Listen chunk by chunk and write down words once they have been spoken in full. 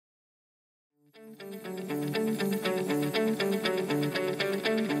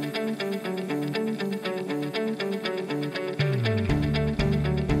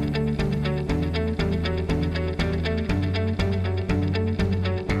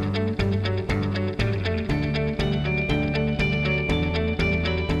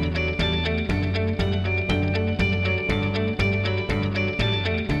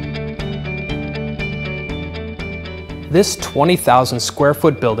This 20,000 square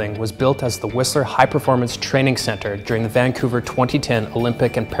foot building was built as the Whistler High Performance Training Center during the Vancouver 2010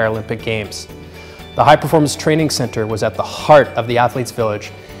 Olympic and Paralympic Games. The High Performance Training Center was at the heart of the Athletes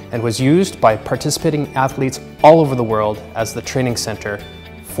Village and was used by participating athletes all over the world as the training center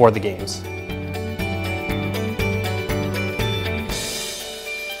for the Games.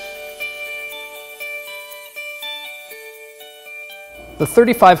 The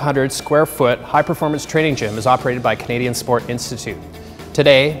 3,500 square foot high performance training gym is operated by Canadian Sport Institute.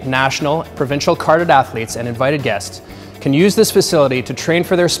 Today, national, provincial carded athletes and invited guests can use this facility to train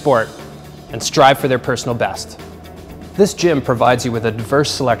for their sport and strive for their personal best. This gym provides you with a diverse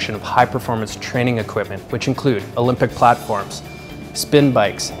selection of high performance training equipment, which include Olympic platforms, spin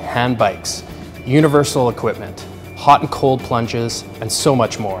bikes, hand bikes, universal equipment, hot and cold plunges, and so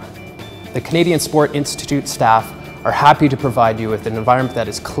much more. The Canadian Sport Institute staff are happy to provide you with an environment that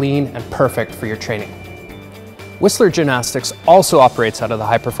is clean and perfect for your training. Whistler Gymnastics also operates out of the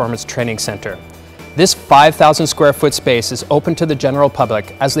High Performance Training Center. This 5,000 square foot space is open to the general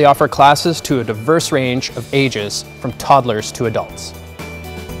public as they offer classes to a diverse range of ages from toddlers to adults.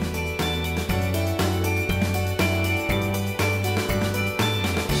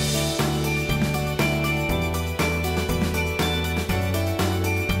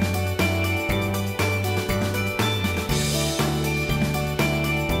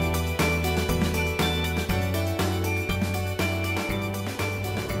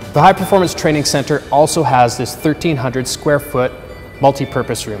 The High Performance Training Center also has this 1,300 square foot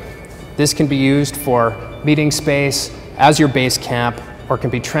multi-purpose room. This can be used for meeting space, as your base camp, or can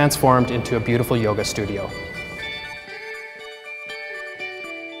be transformed into a beautiful yoga studio.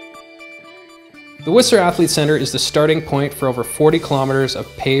 The Whistler Athlete Center is the starting point for over 40 kilometers of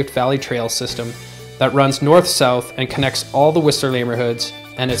paved valley trail system that runs north-south and connects all the Whistler neighborhoods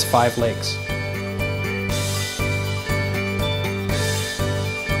and its 5 lakes.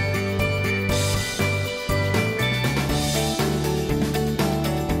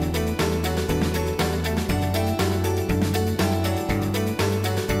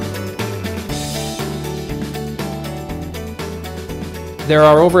 There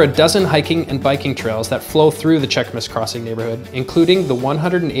are over a dozen hiking and biking trails that flow through the Cheakamus Crossing neighborhood, including the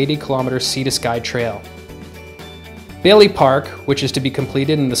 180-kilometer Sea to Sky Trail. Bailey Park, which is to be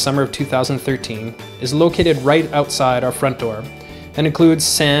completed in the summer of 2013, is located right outside our front door and includes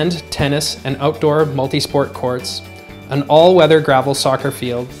sand, tennis, and outdoor multi-sport courts, an all-weather gravel soccer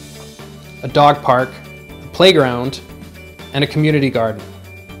field, a dog park, a playground, and a community garden.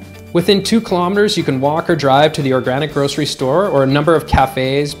 Within 2 kilometers, you can walk or drive to the organic grocery store or a number of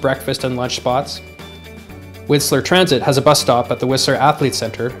cafes, breakfast and lunch spots. Whistler Transit has a bus stop at the Whistler Athlete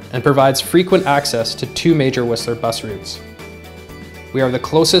Center and provides frequent access to 2 major Whistler bus routes. We are the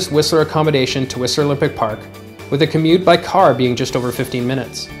closest Whistler accommodation to Whistler Olympic Park, with a commute by car being just over 15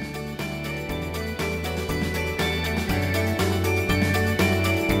 minutes.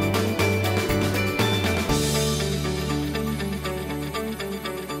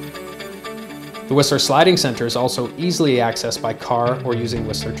 The Whistler Sliding Center is also easily accessed by car or using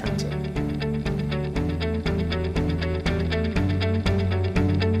Whistler Transit.